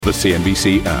The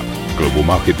CNBC app. Global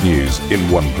market news in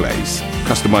one place.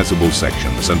 Customizable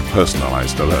sections and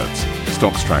personalized alerts.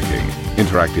 Stocks tracking,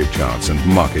 interactive charts and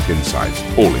market insights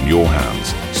all in your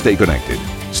hands. Stay connected.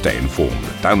 Stay informed.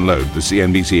 Download the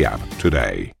CNBC app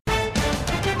today.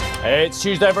 It's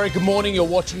Tuesday. Very good morning. You're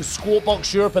watching Squawk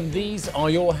Box Europe and these are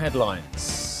your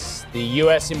headlines. The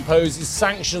US imposes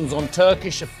sanctions on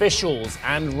Turkish officials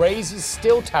and raises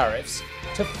steel tariffs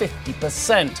to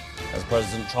 50%. As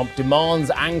President Trump demands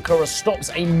Ankara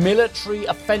stops a military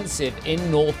offensive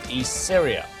in northeast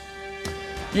Syria.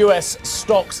 US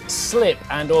stocks slip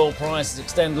and oil prices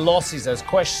extend losses as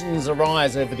questions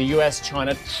arise over the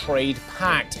US-China trade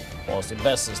pact, whilst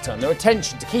investors turn their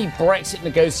attention to key Brexit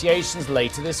negotiations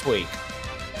later this week.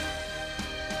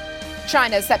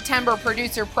 China's September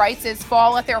producer prices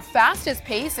fall at their fastest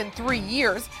pace in 3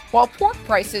 years, while pork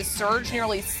prices surge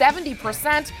nearly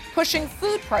 70%, pushing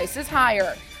food prices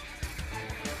higher.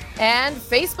 And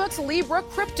Facebook's Libra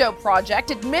crypto project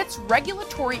admits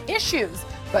regulatory issues,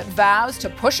 but vows to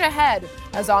push ahead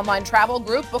as online travel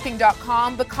group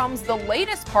Booking.com becomes the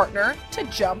latest partner to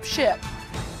jump ship.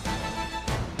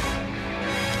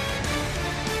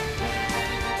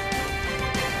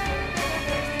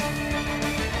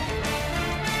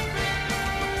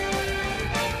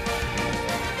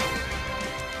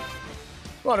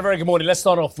 Right, a very good morning. Let's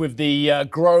start off with the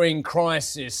growing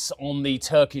crisis on the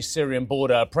Turkish-Syrian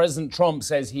border. President Trump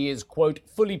says he is, quote,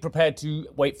 fully prepared to,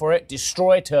 wait for it,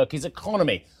 destroy Turkey's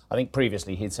economy. I think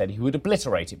previously he'd said he would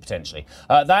obliterate it potentially.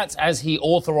 That's as he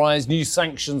authorized new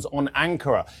sanctions on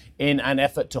Ankara in an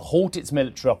effort to halt its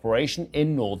military operation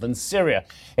in northern Syria.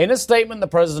 In a statement, the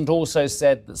president also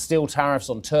said that steel tariffs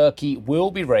on Turkey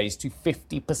will be raised to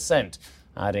 50%.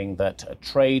 Adding that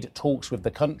trade talks with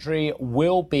the country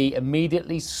will be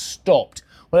immediately stopped.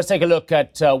 Well, let's take a look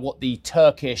at what the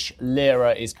Turkish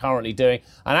lira is currently doing.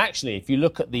 And actually, if you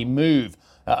look at the move,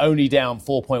 only down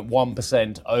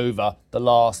 4.1% over the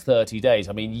last 30 days.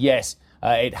 I mean, yes,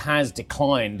 it has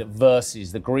declined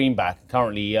versus the greenback.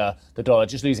 Currently, the dollar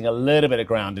just losing a little bit of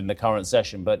ground in the current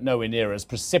session, but nowhere near as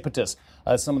precipitous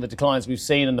as some of the declines we've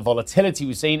seen and the volatility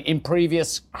we've seen in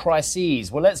previous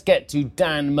crises. Well, let's get to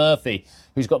Dan Murphy,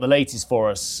 who's got the latest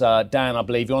for us. Dan, I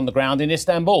believe you're on the ground in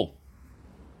Istanbul.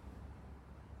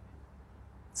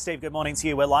 Steve, good morning to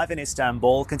you. We're live in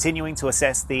Istanbul, continuing to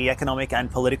assess the economic and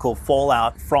political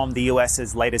fallout from the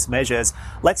US's latest measures.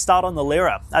 Let's start on the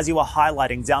lira. As you were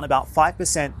highlighting, down about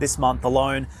 5% this month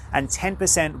alone and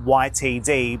 10%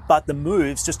 YTD. But the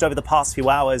moves just over the past few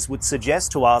hours would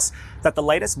suggest to us that the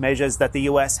latest measures that the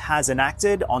US has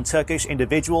enacted on Turkish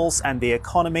individuals and the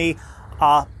economy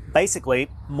are basically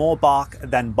more bark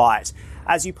than bite.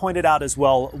 As you pointed out as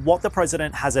well, what the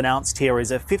president has announced here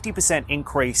is a 50%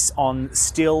 increase on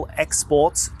steel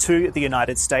exports to the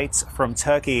United States from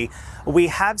Turkey. We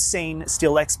have seen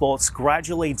steel exports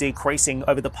gradually decreasing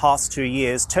over the past 2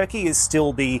 years. Turkey is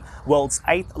still the world's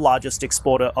 8th largest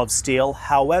exporter of steel.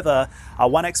 However,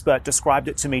 one expert described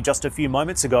it to me just a few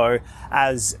moments ago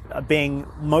as being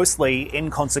mostly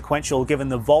inconsequential given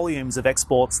the volumes of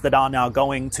exports that are now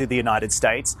going to the United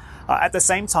States. At the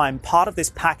same time, part of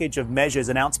this package of measures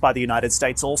announced by the United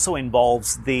States also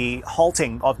involves the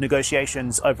halting of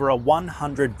negotiations over a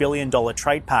 $100 billion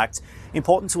trade pact.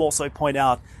 Important to also point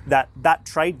out that that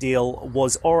trade deal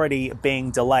was already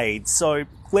being delayed. So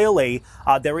clearly,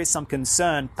 there is some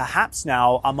concern, perhaps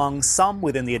now among some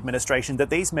within the administration, that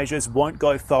these measures won't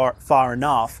go far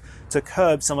enough to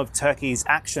curb some of Turkey's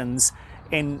actions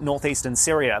in northeastern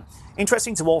Syria.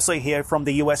 Interesting to also hear from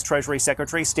the US Treasury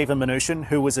Secretary, Steven Mnuchin,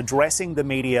 who was addressing the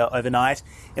media overnight.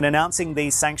 In announcing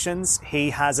these sanctions,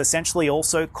 he has essentially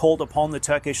also called upon the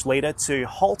Turkish leader to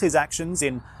halt his actions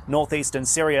in northeastern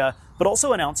Syria, but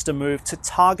also announced a move to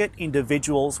target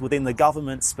individuals within the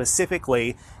government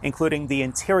specifically, including the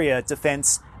Interior,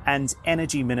 Defense and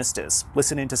Energy ministers.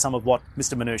 Listen into some of what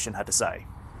Mr. Mnuchin had to say.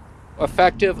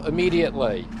 Effective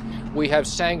immediately. We have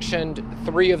sanctioned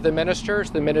 3 of the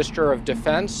ministers, the Minister of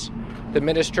Defense, the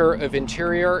Minister of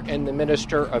Interior, and the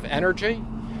Minister of Energy.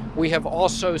 We have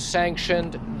also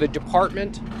sanctioned the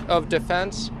Department of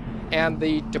Defense and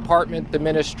the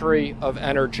Ministry of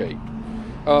Energy.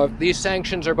 These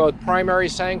sanctions are both primary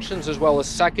sanctions as well as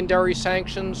secondary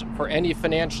sanctions for any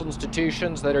financial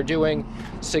institutions that are doing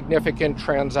significant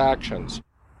transactions.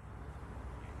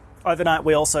 Overnight,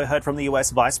 we also heard from the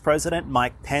US Vice President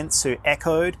Mike Pence, who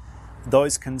echoed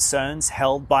those concerns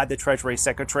held by the Treasury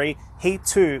Secretary, he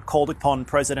too called upon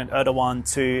President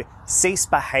Erdogan to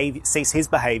cease his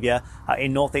behavior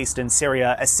in northeastern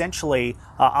Syria, essentially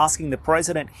asking the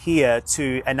president here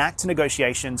to enact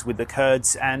negotiations with the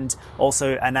Kurds and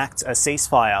also enact a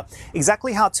ceasefire.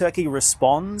 Exactly how Turkey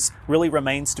responds really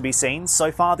remains to be seen.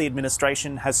 So far, the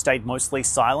administration has stayed mostly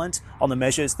silent on the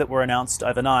measures that were announced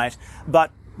overnight,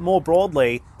 but more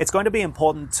broadly, it's going to be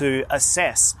important to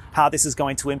assess how this is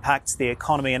going to impact the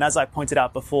economy. And as I pointed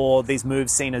out before, these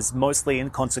moves seen as mostly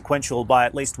inconsequential by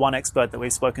at least one expert that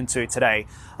we've spoken to today.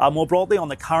 More broadly on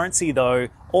the currency, though,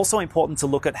 also important to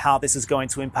look at how this is going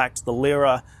to impact the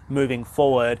lira moving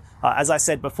forward. As I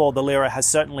said before, the lira has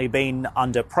certainly been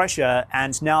under pressure,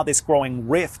 and now this growing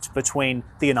rift between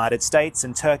the United States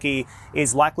and Turkey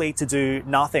is likely to do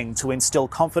nothing to instill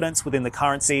confidence within the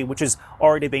currency, which has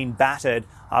already been battered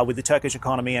with the Turkish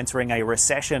economy entering a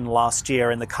recession last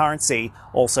year and the currency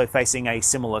also facing a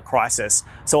similar crisis.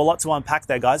 So a lot to unpack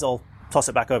there, guys. I'll toss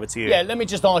it back over to you. Yeah, let me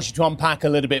just ask you to unpack a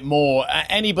little bit more.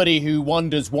 Anybody who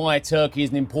wonders why Turkey is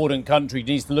an important country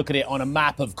needs to look at it on a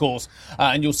map, of course,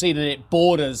 and you'll see that it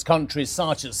borders countries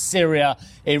such as Syria,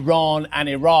 Iran and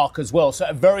Iraq as well. So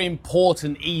a very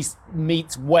important East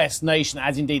meets West nation,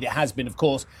 as indeed it has been, of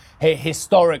course,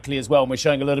 historically as well. And we're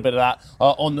showing a little bit of that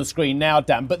on the screen now,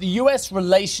 Dan. But the US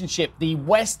relationship, the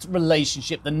West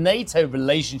relationship, the NATO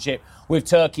relationship with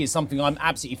Turkey is something I'm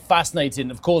absolutely fascinated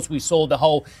in. Of course, we saw the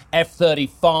whole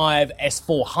F-35,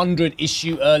 S-400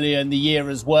 issue earlier in the year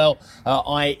as well,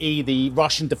 i.e. the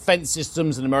Russian defense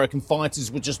systems and American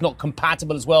fighters were just not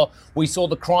compatible as well. We saw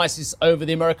the crisis over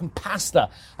the American pastor,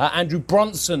 Andrew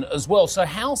Brunson, as well. So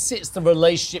how sits the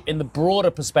relationship in the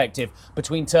broader perspective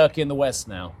between Turkey and the West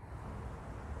now?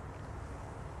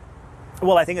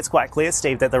 Well, I think it's quite clear,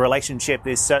 Steve, that the relationship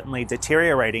is certainly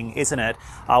deteriorating, isn't it?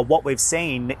 What we've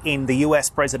seen in the US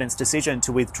president's decision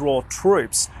to withdraw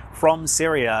troops from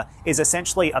Syria is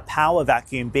essentially a power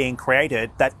vacuum being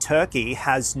created that Turkey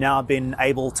has now been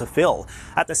able to fill.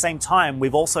 At the same time,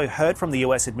 we've also heard from the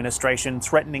US administration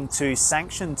threatening to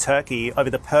sanction Turkey over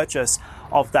the purchase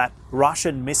of that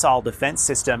Russian missile defense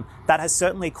system. That has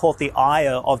certainly caught the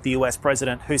ire of the US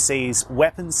president, who sees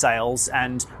weapon sales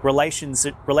and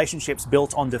relationships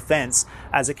built on defense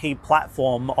as a key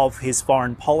platform of his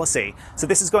foreign policy. So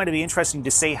this is going to be interesting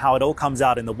to see how it all comes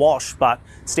out in the wash. But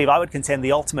Steve, I would contend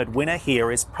the ultimate winner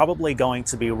here is probably going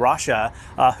to be Russia,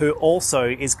 who also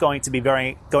is going to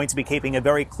be keeping a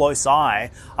very close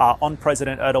eye on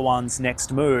President Erdogan's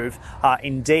next move,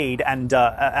 indeed,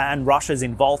 and Russia's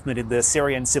involvement in the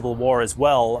Syrian civil war as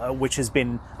well, which has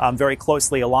been very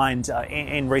closely aligned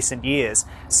in recent years.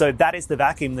 So that is the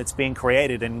vacuum that's being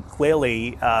created, and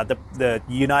clearly the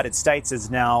United States is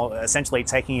now essentially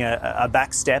taking a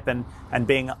back step and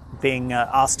being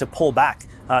asked to pull back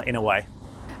in a way.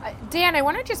 Dan, I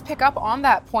want to just pick up on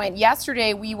that point.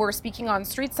 Yesterday, we were speaking on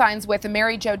Street Signs with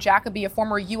Mary Jo Jacoby, a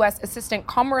former U.S. Assistant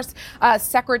Commerce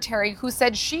Secretary, who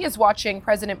said she is watching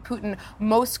President Putin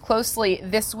most closely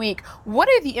this week. What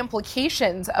are the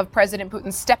implications of President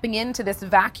Putin stepping into this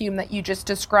vacuum that you just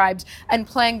described and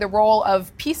playing the role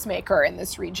of peacemaker in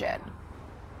this region?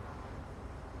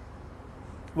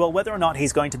 Well, whether or not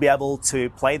he's going to be able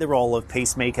to play the role of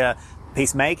peacemaker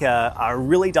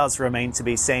really does remain to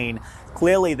be seen.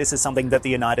 Clearly, this is something that the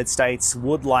United States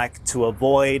would like to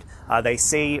avoid. They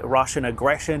see Russian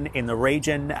aggression in the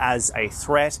region as a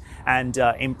threat, and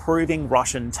improving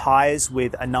Russian ties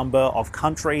with a number of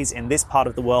countries in this part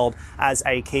of the world as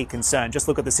a key concern. Just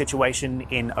look at the situation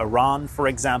in Iran, for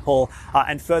example,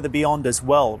 and further beyond as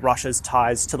well, Russia's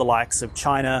ties to the likes of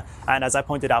China, and as I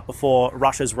pointed out before,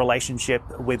 Russia's relationship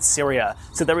with Syria.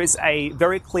 So there is a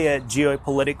very clear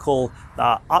geopolitical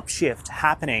upshift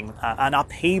happening, an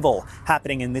upheaval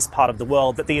happening in this part of the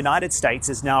world that the United States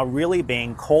is now really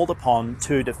being called upon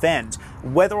to defend.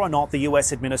 Whether or not the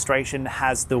US administration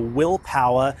has the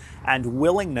willpower and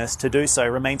willingness to do so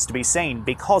remains to be seen,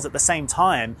 because at the same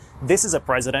time, this is a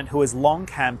president who has long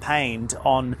campaigned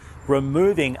on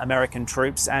removing American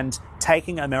troops and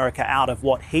taking America out of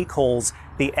what he calls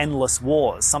the endless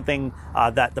wars, something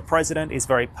that the president is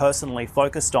very personally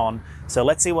focused on. So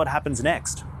let's see what happens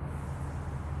next.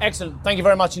 Excellent. Thank you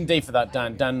very much indeed for that,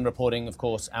 Dan. Dan reporting, of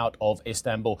course, out of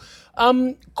Istanbul.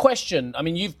 Question. I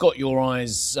mean, you've got your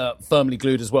eyes firmly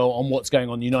glued as well on what's going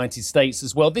on in the United States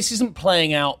as well. This isn't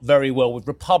playing out very well with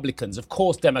Republicans. Of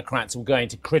course, Democrats are going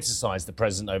to criticize the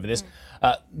president over this.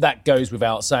 That goes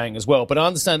without saying as well. But I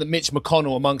understand that Mitch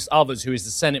McConnell, amongst others, who is the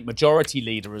Senate Majority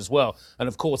Leader as well, and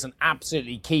of course an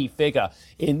absolutely key figure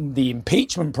in the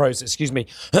impeachment process, he's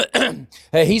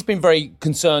been very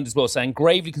concerned as well, saying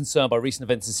gravely concerned by recent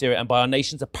events into Syria and by our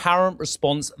nation's apparent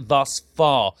response thus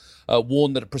far.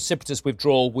 Warned that a precipitous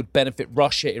withdrawal would benefit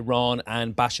Russia, Iran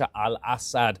and Bashar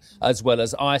al-Assad, as well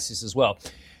as ISIS as well.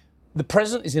 The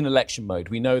president is in election mode.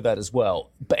 We know that as well.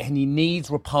 But he needs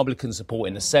Republican support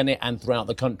in the Senate and throughout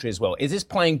the country as well. Is this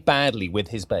playing badly with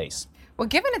his base? Well,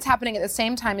 given it's happening at the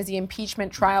same time as the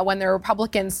impeachment trial, when the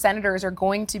Republican senators are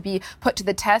going to be put to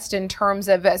the test in terms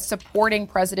of supporting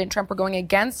President Trump or going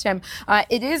against him,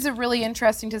 it is really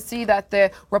interesting to see that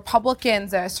the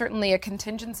Republicans, certainly a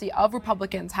contingency of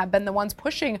Republicans, have been the ones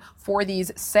pushing for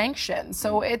these sanctions.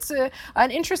 So it's an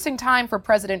interesting time for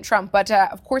President Trump. But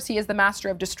of course, he is the master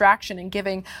of distraction. And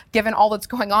given all that's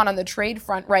going on the trade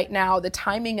front right now, the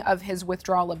timing of his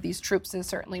withdrawal of these troops is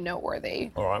certainly noteworthy.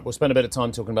 All right, we'll spend a bit of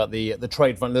time talking about the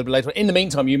trade front a little bit later. In the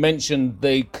meantime, you mentioned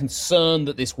the concern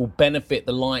that this will benefit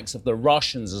the likes of the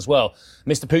Russians as well.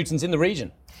 Mr. Putin's in the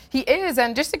region. He is,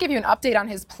 and just to give you an update on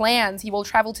his plans, he will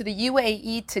travel to the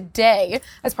UAE today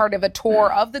as part of a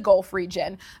tour of the Gulf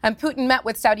region. And Putin met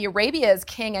with Saudi Arabia's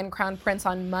king and crown prince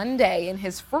on Monday in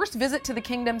his first visit to the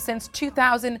kingdom since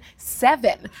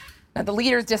 2007. Now, the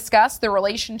leaders discussed the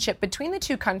relationship between the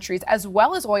two countries, as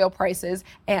well as oil prices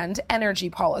and energy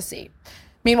policy.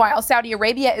 Meanwhile, Saudi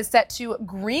Arabia is set to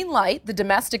greenlight the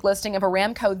domestic listing of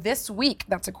Aramco this week.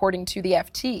 That's according to the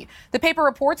FT. The paper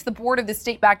reports the board of the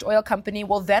state-backed oil company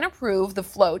will then approve the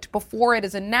float before it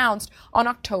is announced on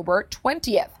October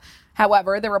 20th.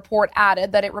 However, the report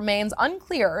added that it remains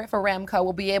unclear if Aramco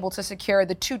will be able to secure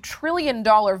the $2 trillion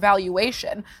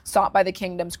valuation sought by the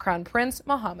kingdom's crown prince,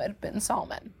 Mohammed bin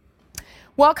Salman.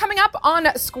 Well, coming up on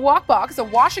Squawk Box,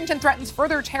 Washington threatens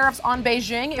further tariffs on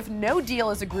Beijing if no deal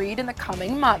is agreed in the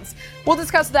coming months. We'll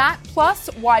discuss that, plus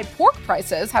why pork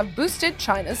prices have boosted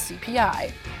China's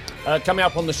CPI. Coming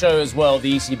up on the show as well,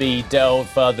 the ECB delved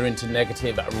further into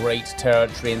negative rate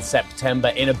territory in September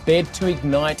in a bid to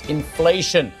ignite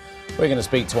inflation. We're going to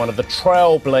speak to one of the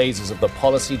trailblazers of the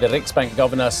policy. The Riksbank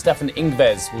Governor, Stefan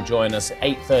Ingves, will join us at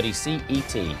 8:30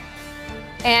 CET.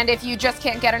 And if you just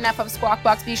can't get enough of Squawk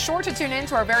Box, be sure to tune in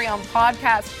to our very own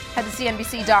podcast. Head to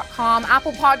CNBC.com,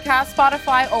 Apple Podcasts,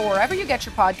 Spotify, or wherever you get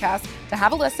your podcasts to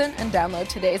have a listen and download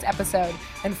today's episode.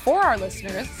 And for our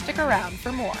listeners, stick around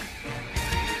for more.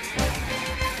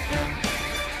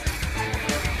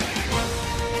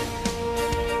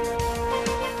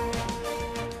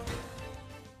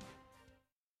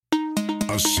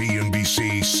 A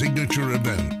CNBC signature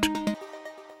event.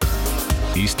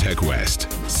 East Tech West,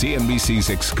 CNBC's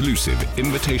exclusive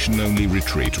invitation-only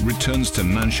retreat, returns to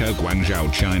Nanshao,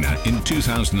 Guangzhou, China in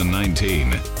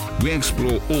 2019. We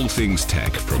explore all things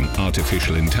tech, from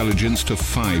artificial intelligence to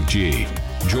 5G.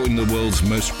 Join the world's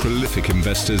most prolific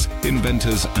investors,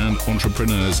 inventors, and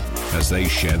entrepreneurs as they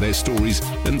share their stories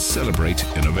and celebrate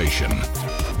innovation.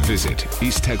 Visit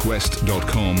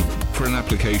easttechwest.com for an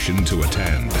application to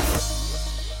attend.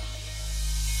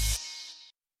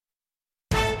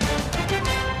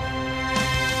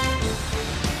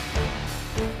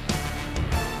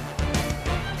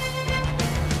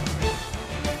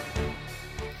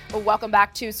 Welcome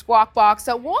back to Squawk Box.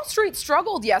 So Wall Street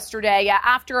struggled yesterday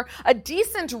after a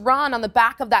decent run on the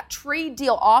back of that trade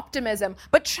deal optimism.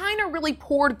 But China really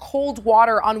poured cold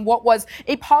water on what was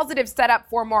a positive setup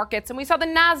for markets. And we saw the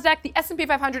NASDAQ, the S&P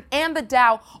 500, and the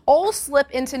Dow all slip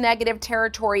into negative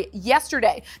territory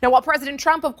yesterday. Now, while President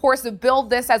Trump, of course, billed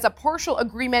this as a partial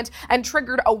agreement and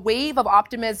triggered a wave of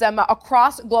optimism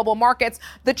across global markets,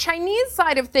 the Chinese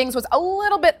side of things was a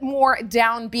little bit more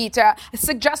downbeat,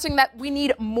 suggesting that we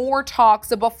need more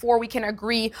talks before we can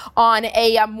agree on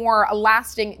a more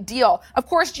lasting deal. Of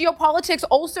course, geopolitics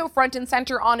also front and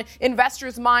center on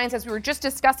investors' minds, as we were just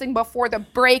discussing before the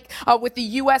break, with the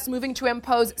U.S. moving to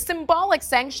impose symbolic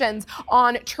sanctions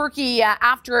on Turkey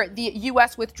after the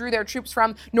U.S. withdrew their troops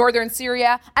from northern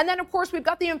Syria. And then, of course, we've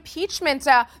got the impeachment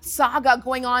saga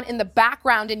going on in the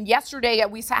background. And yesterday,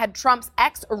 we had Trump's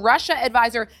ex-Russia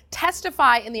advisor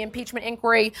testify in the impeachment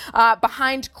inquiry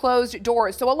behind closed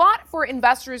doors. So a lot for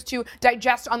investors to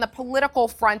digest on the political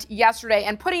front yesterday,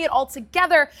 and putting it all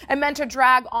together and meant a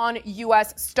drag on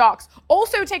U.S. stocks.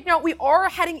 Also, take note, we are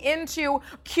heading into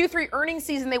Q3 earnings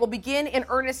season. They will begin in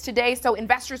earnest today, so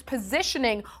investors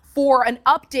positioning for an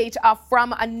update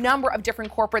from a number of different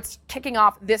corporates kicking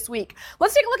off this week.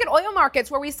 Let's take a look at oil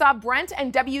markets, where we saw Brent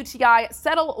and WTI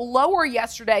settle lower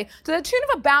yesterday to the tune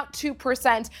of about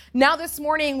 2%. Now this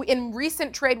morning, in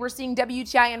recent trade, we're seeing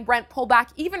WTI and Brent pull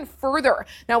back even further.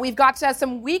 Now we've got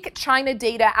some weak China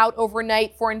data out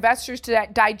overnight for investors to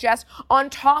digest, on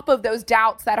top of those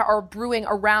doubts that are brewing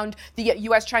around the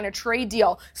U.S.-China trade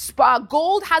deal.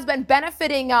 Gold has been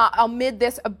benefiting amid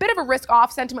this a bit of a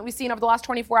risk-off sentiment we've seen over the last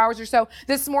 24 hours or so.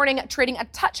 This morning, trading a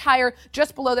touch higher,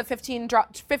 just below the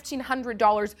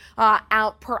 $1,500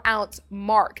 per ounce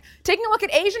mark. Taking a look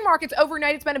at Asian markets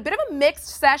overnight, it's been a bit of a mixed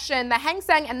session. The Hang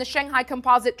Seng and the Shanghai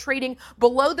Composite trading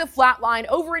below the flat line.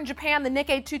 Over in Japan, the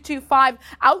Nikkei 225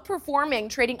 outperforming,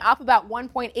 trading up about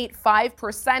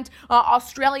 1.85%.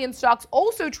 Australian stocks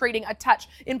also trading a touch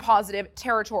in positive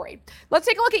territory. Let's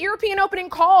take a look at European opening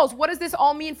calls. What does this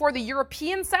all mean for the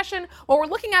European session? Well, we're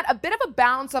looking at a bit of a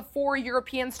bounce of 4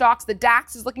 European stocks. The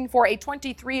DAX is looking for a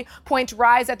 23-point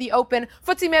rise at the open.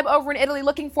 FTSE MIB over in Italy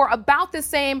looking for about the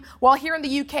same, while here in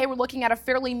the UK, we're looking at a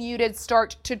fairly muted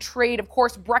start to trade. Of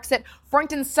course, Brexit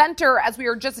front and center as we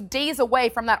are just days away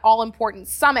from that all-important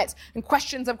summit. And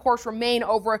questions, of course, remain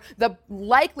over the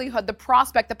likelihood, the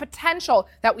prospect, the potential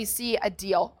that we see a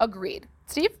deal agreed.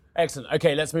 Steve? Excellent.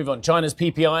 Okay, let's move on. China's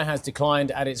PPI has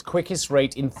declined at its quickest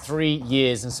rate in 3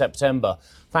 years in September.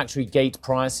 Factory gate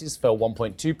prices fell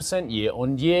 1.2% year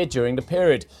on year during the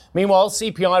period. Meanwhile,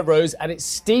 CPI rose at its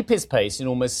steepest pace in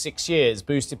almost 6 years,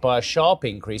 boosted by a sharp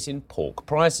increase in pork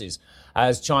prices,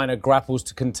 as China grapples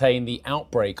to contain the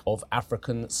outbreak of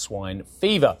African swine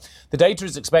fever. The data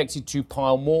is expected to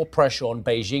pile more pressure on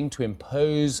Beijing to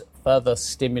impose further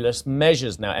stimulus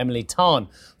measures. Now, Emily Tan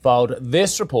filed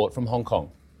this report from Hong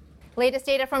Kong. Latest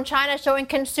data from China showing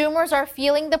consumers are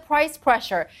feeling the price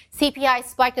pressure. CPI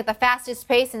spiked at the fastest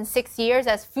pace in 6 years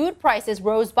as food prices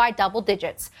rose by double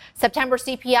digits. September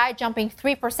CPI jumping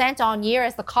 3% on year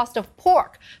as the cost of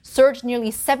pork surged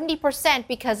nearly 70%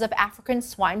 because of African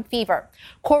swine fever.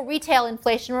 Core retail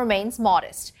inflation remains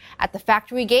modest. At the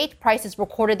factory gate, prices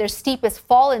recorded their steepest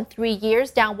fall in 3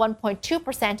 years, down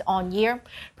 1.2% on year.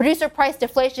 Producer price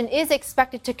deflation is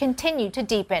expected to continue to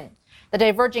deepen. The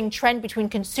diverging trend between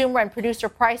consumer and producer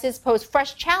prices pose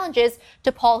fresh challenges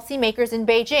to policymakers in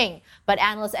Beijing, but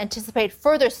analysts anticipate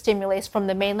further stimulus from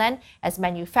the mainland as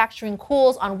manufacturing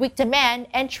cools on weak demand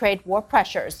and trade war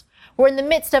pressures. We're in the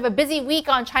midst of a busy week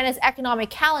on China's economic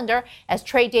calendar as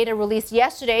trade data released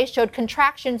yesterday showed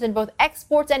contractions in both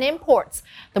exports and imports.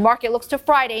 The market looks to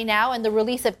Friday now and the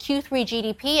release of Q3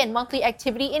 GDP and monthly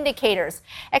activity indicators.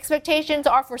 Expectations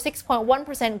are for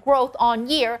 6.1% growth on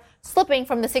year, slipping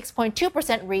from the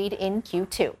 6.2% read in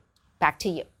Q2. Back to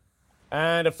you.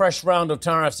 And a fresh round of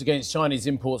tariffs against Chinese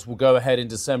imports will go ahead in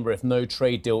December if no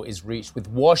trade deal is reached with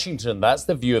Washington. That's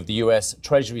the view of the U.S.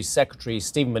 Treasury Secretary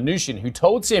Steven Mnuchin, who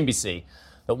told CNBC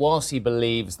that whilst he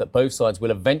believes that both sides will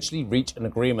eventually reach an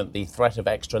agreement, the threat of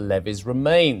extra levies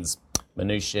remains.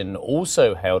 Mnuchin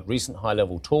also held recent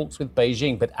high-level talks with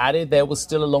Beijing, but added there was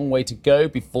still a long way to go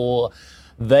before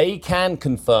they can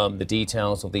confirm the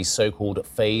details of the so-called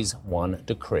Phase 1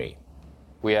 decree.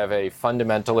 We have a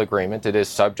fundamental agreement. It is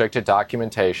subject to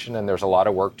documentation, and there's a lot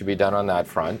of work to be done on that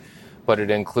front. But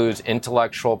it includes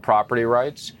intellectual property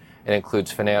rights. It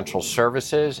includes financial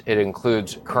services. It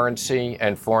includes currency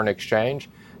and foreign exchange.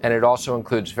 And it also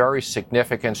includes very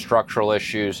significant structural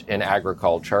issues in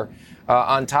agriculture,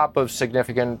 on top of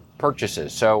significant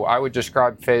purchases. So I would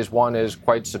describe Phase 1 as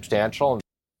quite substantial.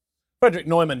 Frederick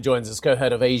Neumann joins us,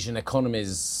 co-head of Asian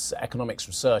Economics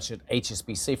Research at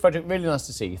HSBC. Frederick, really nice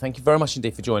to see you. Thank you very much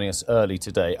indeed for joining us early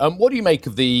today. What do you make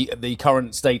of the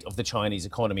current state of the Chinese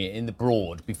economy in the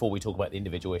broad before we talk about the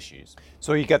individual issues?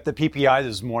 So you got the PPI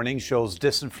this morning, shows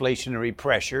disinflationary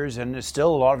pressures, and there's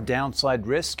still a lot of downside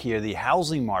risk here. The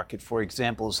housing market, for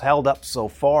example, is held up so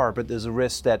far, but there's a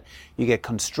risk that you get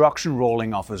construction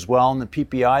rolling off as well, and the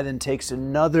PPI then takes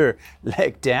another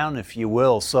leg down, if you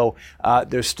will. So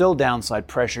there's still downside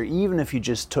pressure, even if you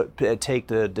just take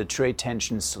the trade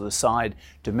tensions to the side.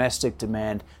 Domestic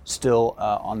demand still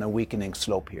on a weakening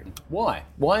slope here. Why?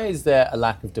 Why is there a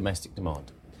lack of domestic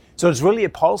demand? So it's really a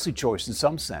policy choice in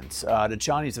some sense. The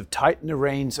Chinese have tightened the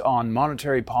reins on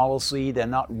monetary policy. They're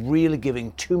not really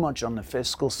giving too much on the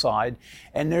fiscal side.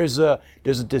 And there's a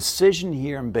decision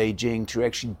here in Beijing to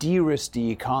actually de-risk the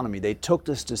economy. They took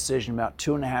this decision about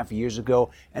 2.5 years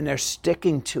ago, and they're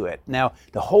sticking to it. Now,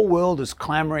 the whole world is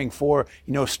clamoring for,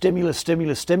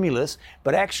 stimulus.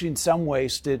 But actually, in some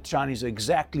ways, the Chinese are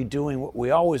exactly doing what we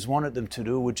always wanted them to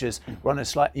do, which is run a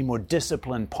slightly more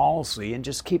disciplined policy and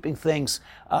just keeping things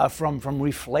from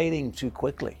reflating too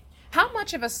quickly. How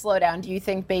much of a slowdown do you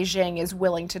think Beijing is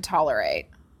willing to tolerate?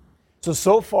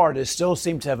 So far, they still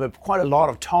seem to have quite a lot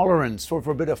of tolerance for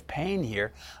a bit of pain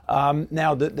here.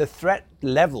 Now, the threat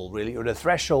level, really, or the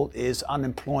threshold is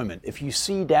unemployment. If you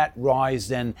see that rise,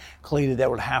 then clearly they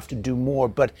will have to do more.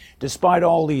 But despite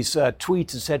all these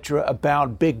tweets, etc.,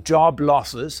 about big job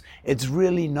losses, it's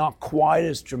really not quite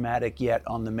as dramatic yet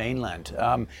on the mainland.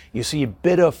 You see a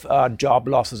bit of job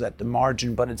losses at the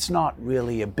margin, but it's not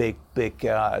really a big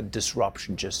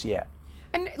disruption just yet.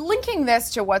 And linking this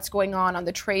to what's going on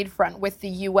the trade front with the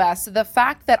U.S., the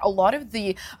fact that a lot of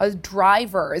the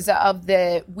drivers of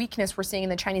the weakness we're seeing in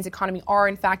the Chinese economy are,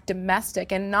 in fact,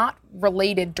 domestic and not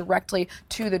related directly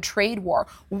to the trade war.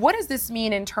 What does this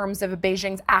mean in terms of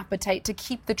Beijing's appetite to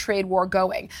keep the trade war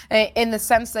going, in the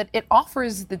sense that it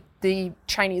offers the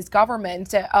Chinese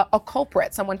government a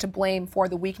culprit, someone to blame for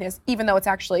the weakness, even though it's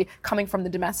actually coming from the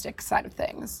domestic side of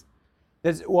things?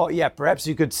 Well, yeah, perhaps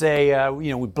you could say,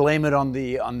 we blame it on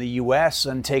the U.S.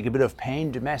 and take a bit of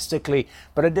pain domestically.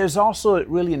 But there's also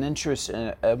really an interest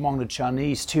among the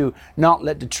Chinese to not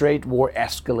let the trade war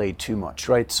escalate too much,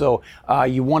 right? So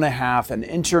you want to have an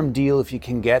interim deal if you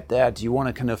can get that. You want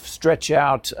to kind of stretch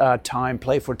out time,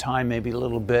 play for time maybe a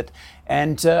little bit,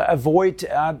 and avoid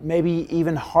maybe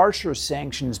even harsher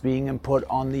sanctions being put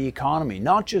on the economy.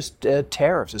 Not just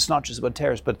tariffs. It's not just about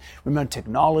tariffs, but remember,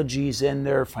 technology's in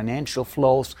there, financial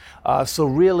flows. So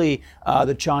really,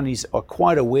 the Chinese are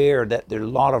quite aware that there are a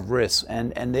lot of risks,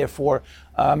 and therefore,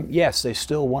 yes, they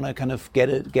still want to kind of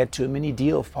get to a mini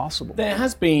deal if possible. There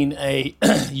has been a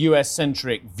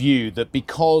US-centric view that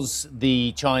because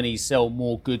the Chinese sell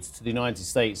more goods to the United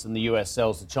States than the US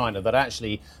sells to China, that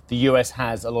actually the US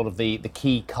has a lot of the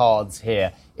key cards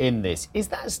here in this. Is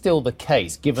that still the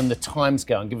case, given the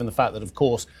timescale and given the fact that, of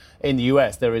course, in the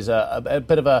US there is a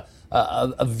bit of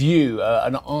a view,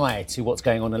 an eye to what's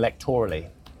going on electorally?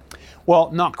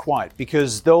 Well, not quite,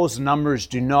 because those numbers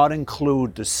do not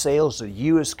include the sales that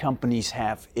U.S. companies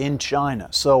have in China.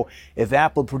 So if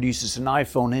Apple produces an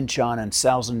iPhone in China and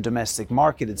sells in the domestic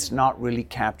market, it's not really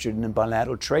captured in the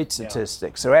bilateral trade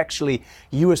statistics. So actually,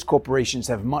 U.S. corporations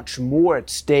have much more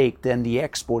at stake than the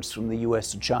exports from the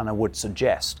U.S. to China would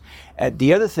suggest.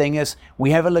 The other thing is we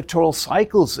have electoral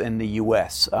cycles in the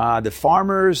U.S. The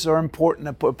farmers are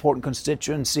important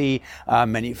constituency,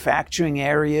 manufacturing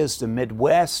areas, the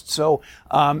Midwest. So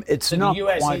it's not the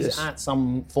US quite is at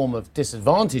some form of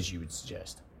disadvantage, you would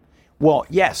suggest. Well,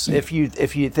 yes. If you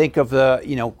think of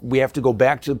we have to go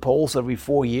back to the polls every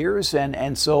 4 years,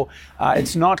 and so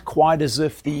it's not quite as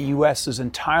if the U.S. is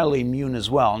entirely immune as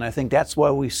well. And I think that's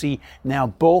why we see now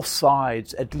both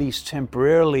sides, at least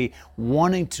temporarily,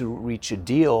 wanting to reach a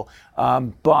deal.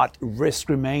 But risk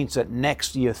remains that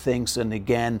next year things then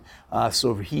again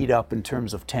sort of heat up in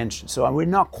terms of tension. So we're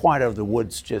not quite out of the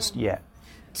woods just yet.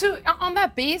 So on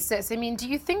that basis, I mean, do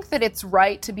you think that it's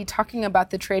right to be talking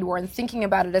about the trade war and thinking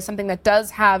about it as something that does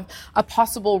have a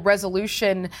possible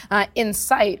resolution in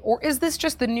sight? Or is this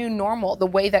just the new normal, the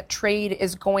way that trade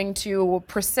is going to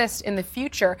persist in the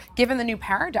future, given the new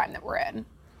paradigm that we're in?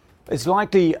 It's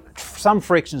likely, some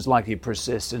friction is likely to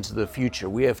persist into the future.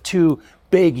 We have two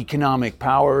big economic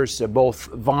powers. They're both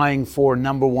vying for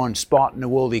number one spot in the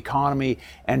world economy.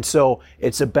 And so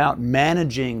it's about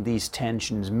managing these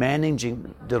tensions,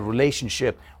 managing the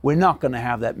relationship. We're not going to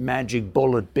have that magic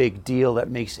bullet big deal that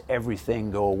makes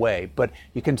everything go away. But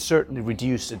you can certainly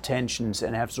reduce the tensions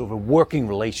and have sort of a working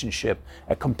relationship,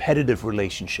 a competitive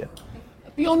relationship.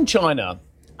 Beyond China,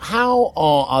 how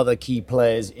are other key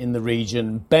players in the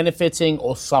region benefiting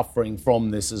or suffering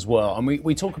from this as well? And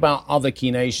we talk about other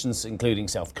key nations, including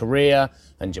South Korea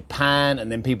and Japan,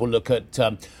 and then people look at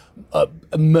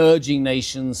emerging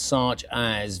nations such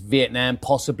as Vietnam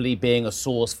possibly being a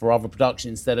source for other production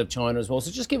instead of China as well. So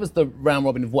just give us the round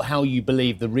robin of how you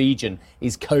believe the region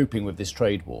is coping with this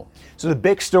trade war. So the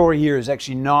big story here is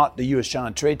actually not the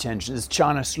U.S.-China trade tensions, it's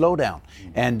China's slowdown.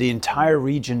 And the entire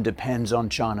region depends on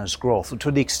China's growth. So to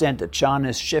the extent that China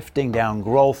is shifting down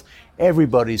growth,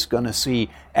 everybody's going to see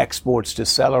exports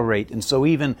decelerate. And so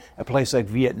even a place like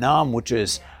Vietnam, which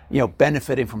is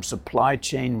benefiting from supply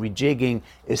chain rejigging,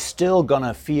 is still going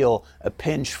to feel a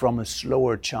pinch from a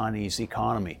slower Chinese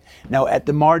economy. Now, at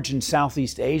the margin,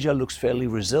 Southeast Asia looks fairly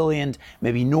resilient.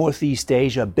 Maybe Northeast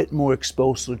Asia, a bit more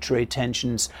exposed to trade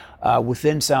tensions.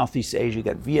 Within Southeast Asia, you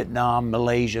got Vietnam,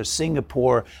 Malaysia,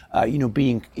 Singapore,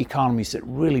 being economies that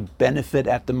really benefit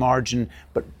at the margin,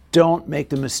 but don't make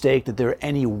the mistake that there are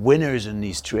any winners in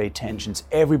these trade tensions.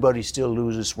 Everybody still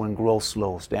loses when growth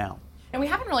slows down. And we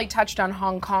haven't really touched on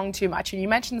Hong Kong too much. And you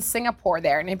mentioned Singapore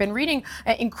there. And I've been reading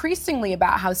increasingly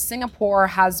about how Singapore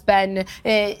has been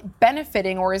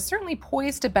benefiting, or is certainly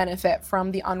poised to benefit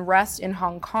from the unrest in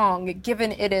Hong Kong,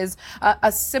 given it is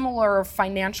a similar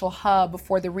financial hub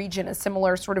for the region, a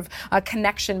similar sort of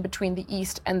connection between the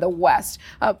East and the West.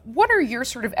 What are your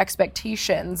sort of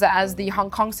expectations as the Hong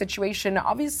Kong situation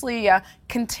obviously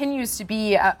continues to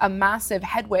be a massive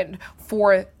headwind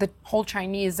for the whole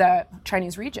Chinese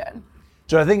region?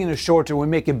 So I think in the short term, we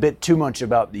make a bit too much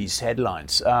about these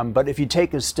headlines. But if you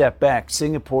take a step back,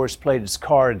 Singapore's played its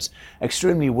cards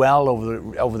extremely well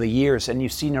over the years, and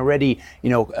you've seen already,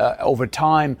 over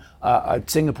time,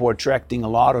 Singapore attracting a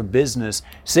lot of business.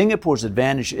 Singapore's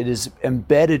advantage, it is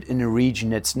embedded in a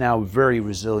region that's now very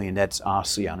resilient. That's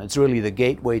ASEAN. It's really the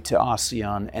gateway to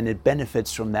ASEAN, and it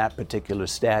benefits from that particular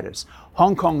status.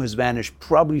 Hong Kong's advantage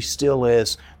probably still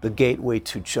is the gateway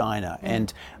to China,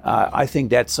 and I think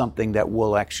that's something that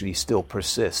will actually still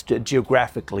persist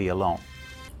geographically alone.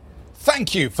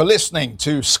 Thank you for listening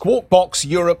to Squawk Box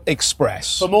Europe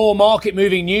Express. For more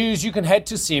market-moving news, you can head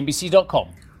to CNBC.com.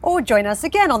 Or join us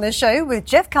again on the show with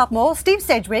Jeff Cutmore, Steve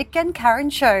Sedgwick and Karen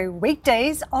Cho,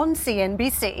 weekdays on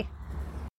CNBC.